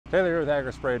Taylor here with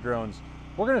Agri Spray Drones.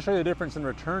 We're going to show you the difference in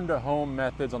return to home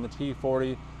methods on the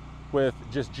T40 with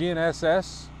just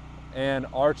GNSS and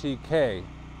RTK.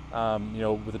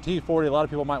 With the T40, a lot of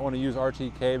people might want to use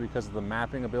RTK because of the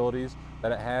mapping abilities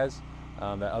that it has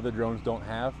that other drones don't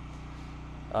have.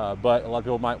 But a lot of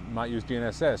people might use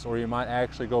GNSS, or you might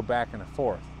actually go back and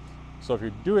forth. So if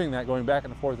you're doing that, going back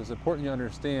and forth, it's important you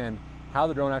understand how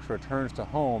the drone actually returns to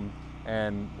home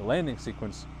and the landing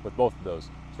sequence with both of those.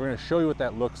 So we're going to show you what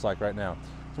that looks like right now. So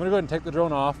I'm going to go ahead and take the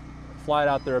drone off, fly it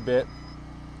out there a bit,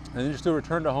 and then just do a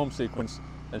return to home sequence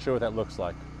and show what that looks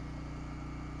like.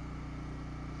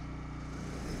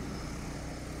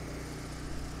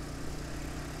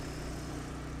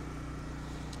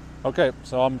 Okay,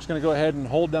 so I'm just going to go ahead and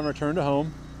hold down return to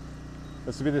home.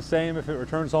 This will be the same if it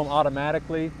returns home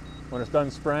automatically when it's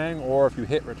done spraying, or if you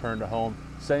hit return to home,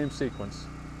 same sequence.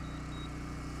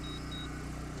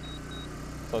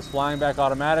 So it's flying back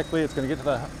automatically. It's going to get to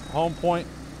the home point.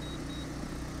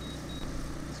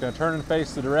 It's going to turn and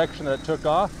face the direction that it took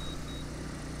off.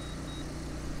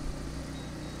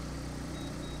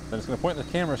 Then it's going to point the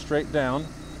camera straight down.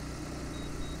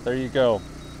 There you go.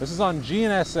 This is on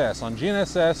GNSS. On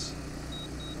GNSS,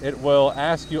 it will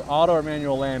ask you auto or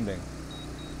manual landing.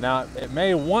 Now, it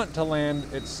may want to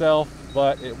land itself,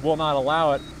 but it will not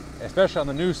allow it, especially on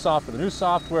the new software. The new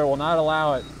software will not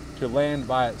allow it to land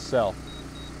by itself.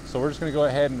 So we're just going to go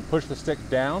ahead and push the stick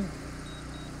down.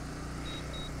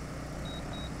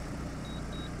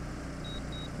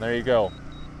 There you go.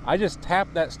 I just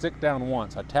tapped that stick down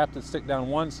once. I tapped the stick down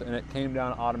once and it came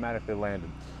down, automatically landed.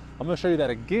 I'm going to show you that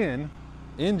again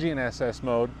in GNSS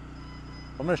mode.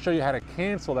 I'm going to show you how to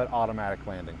cancel that automatic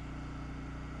landing.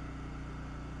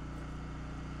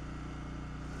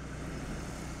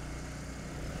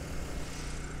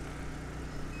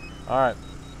 All right.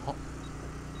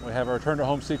 We have our return to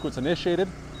home sequence initiated.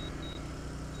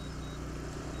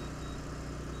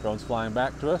 Drone's flying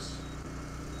back to us.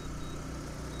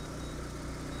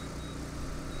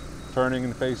 Turning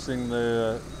and facing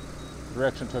the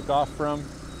direction it took off from.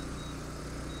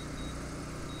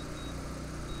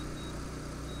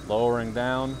 Lowering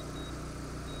down.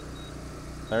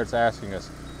 There it's asking us.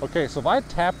 Okay, so if I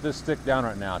tap this stick down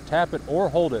right now, tap it or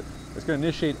hold it, it's going to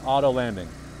initiate auto landing.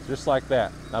 Just like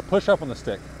that. Now push up on the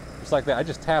stick. Just like that. I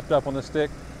just tapped up on the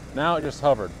stick. Now it just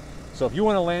hovered. So if you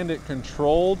want to land it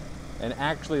controlled and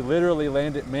actually literally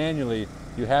land it manually,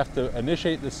 you have to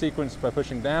initiate the sequence by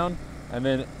pushing down and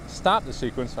then stop the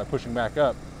sequence by pushing back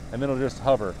up, and then it'll just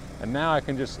hover. And now I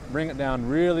can just bring it down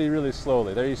really, really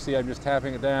slowly. There you see I'm just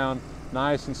tapping it down,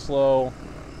 nice and slow,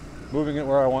 moving it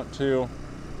where I want to.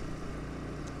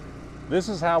 This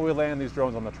is how we land these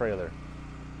drones on the trailer,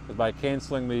 is by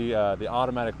canceling the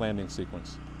automatic landing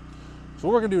sequence. So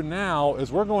what we're going to do now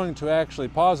is we're going to actually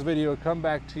pause the video, come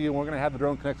back to you, and we're going to have the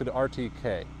drone connected to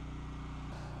RTK.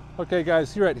 Okay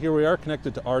guys, here we are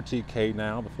connected to RTK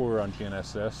now. Before we were on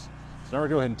GNSS. So now we're going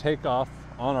to go ahead and take off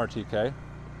on RTK.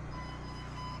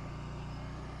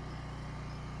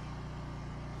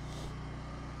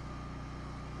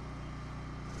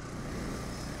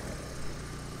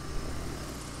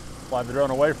 Fly the drone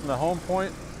away from the home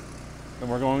point, and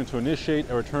we're going to initiate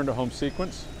a return to home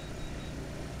sequence.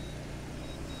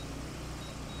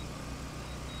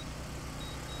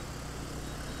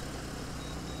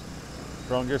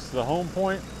 Drone gets to the home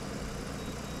point.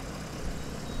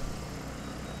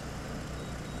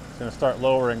 It's going to start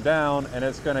lowering down, and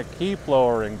it's going to keep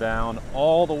lowering down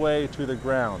all the way to the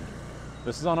ground.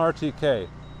 This is on RTK.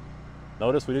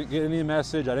 Notice we didn't get any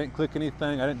message, I didn't click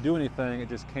anything, I didn't do anything, it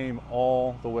just came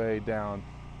all the way down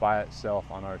by itself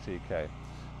on RTK.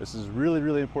 This is really,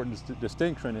 really important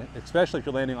distinction, especially if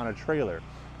you're landing on a trailer.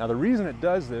 Now the reason it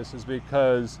does this is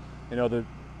because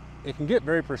it can get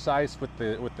very precise with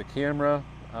the camera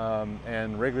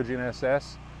and regular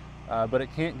GNSS, but it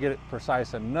can't get it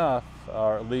precise enough,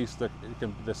 or at least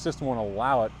the system won't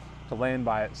allow it to land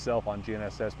by itself on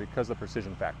GNSS because of the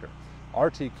precision factor.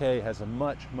 RTK has a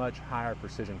much, much higher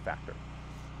precision factor.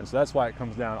 And so that's why it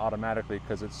comes down automatically,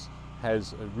 because it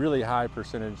has a really high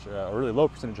percentage, or really low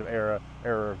percentage of error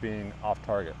of being off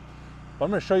target. But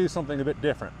I'm going to show you something a bit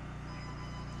different.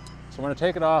 So I'm going to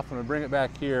take it off, I'm going to bring it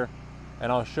back here, and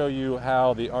I'll show you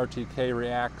how the RTK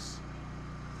reacts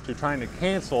to trying to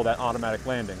cancel that automatic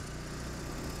landing.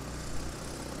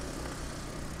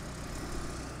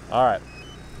 All right,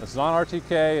 this is on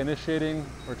RTK, initiating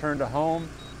return to home.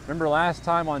 Remember last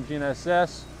time on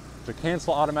GNSS, to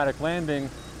cancel automatic landing,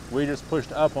 we just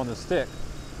pushed up on the stick,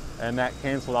 and that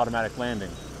canceled automatic landing.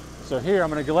 So here,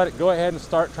 I'm going to let it go ahead and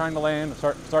start trying to land,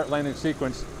 start landing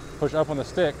sequence, push up on the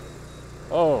stick.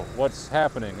 Oh, what's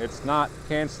happening? It's not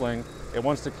canceling. It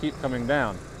wants to keep coming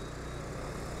down.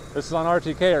 This is on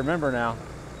RTK, remember now.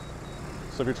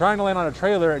 So if you're trying to land on a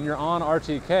trailer and you're on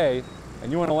RTK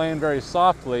and you want to land very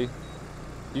softly,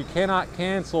 you cannot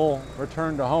cancel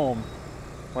return to home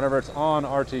whenever it's on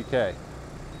RTK.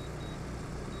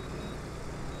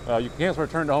 You can cancel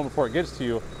return to home before it gets to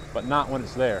you, but not when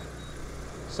it's there.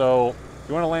 So if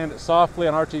you want to land it softly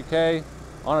on RTK,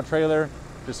 on a trailer,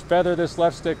 just feather this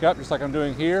left stick up just like I'm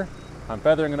doing here. I'm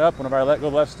feathering it up. Whenever I let go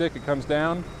of the left stick, it comes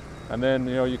down, and then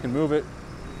you can move it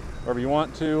wherever you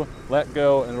want to, let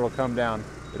go, and it'll come down.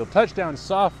 It'll touch down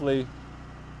softly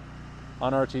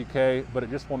on RTK, but it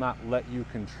just will not let you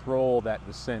control that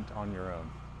descent on your own.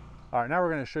 All right, now we're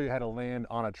going to show you how to land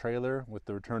on a trailer with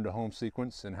the return to home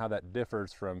sequence and how that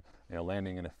differs from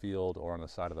landing in a field or on the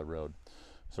side of the road.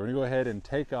 So we're going to go ahead and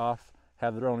take off,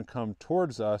 have the drone come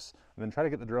towards us, and then try to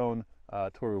get the drone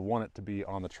to where we want it to be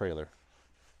on the trailer.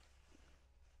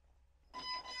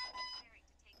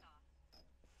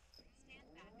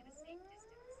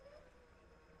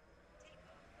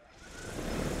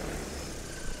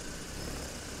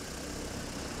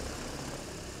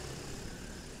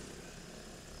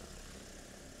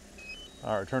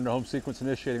 All right, return to home sequence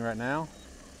initiating right now.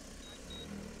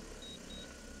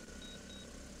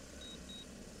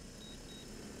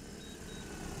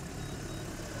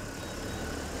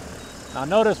 Now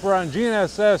notice we're on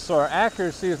GNSS, so our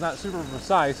accuracy is not super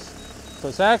precise. So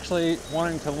it's actually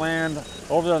wanting to land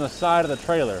over there on the side of the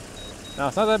trailer. Now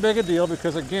it's not that big a deal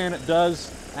because again, it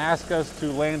does ask us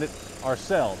to land it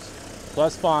ourselves. So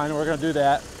that's fine, we're gonna do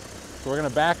that. So we're gonna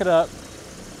back it up,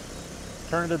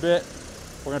 turn it a bit.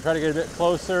 We're gonna try to get a bit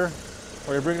closer.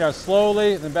 We're gonna bring it down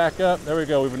slowly, then back up. There we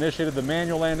go, we've initiated the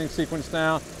manual landing sequence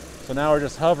now. So now we're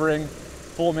just hovering,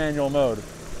 full manual mode.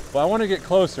 But I wanna get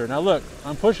closer. Now look,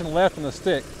 I'm pushing left on the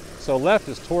stick, so left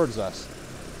is towards us.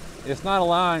 It's not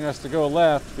allowing us to go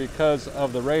left because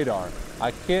of the radar.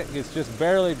 I can't, it's just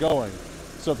barely going.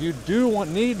 So if you do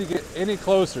need to get any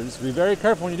closer, just be very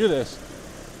careful when you do this.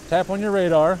 Tap on your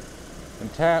radar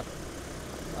and tap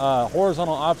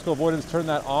horizontal obstacle avoidance, turn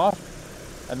that off.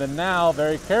 And then now,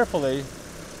 very carefully,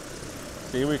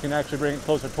 see, we can actually bring it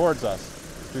closer towards us.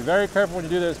 Be very careful when you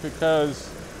do this because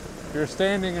if you're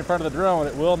standing in front of the drone,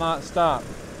 it will not stop.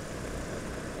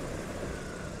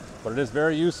 But it is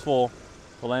very useful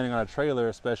for landing on a trailer,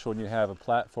 especially when you have a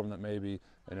platform that may be,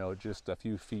 just a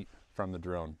few feet from the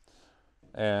drone.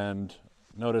 And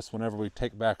notice whenever we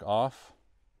take back off,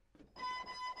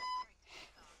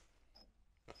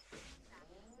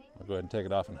 I'll go ahead and take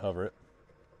it off and hover it.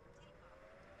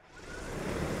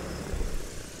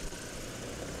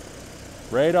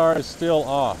 Radar is still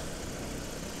off.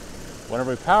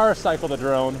 Whenever we power cycle the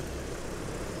drone,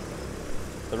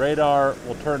 the radar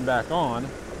will turn back on.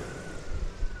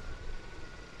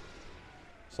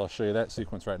 So I'll show you that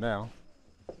sequence right now.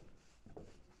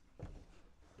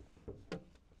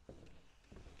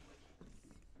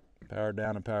 Power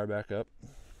down and power back up.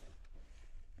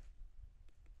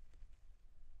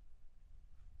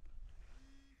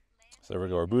 So there we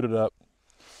go, we're booted up.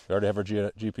 We already have our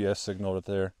GPS signal right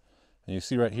there. And you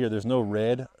see right here, there's no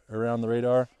red around the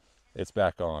radar. It's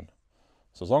back on.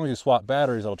 So as long as you swap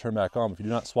batteries, it'll turn back on. If you do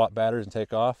not swap batteries and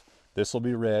take off, this will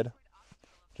be red,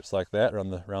 just like that,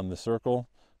 around the circle,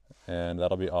 and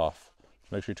that'll be off.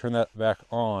 So make sure you turn that back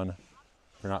on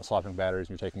if you're not swapping batteries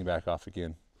and you're taking it back off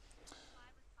again.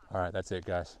 All right, that's it,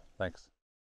 guys. Thanks.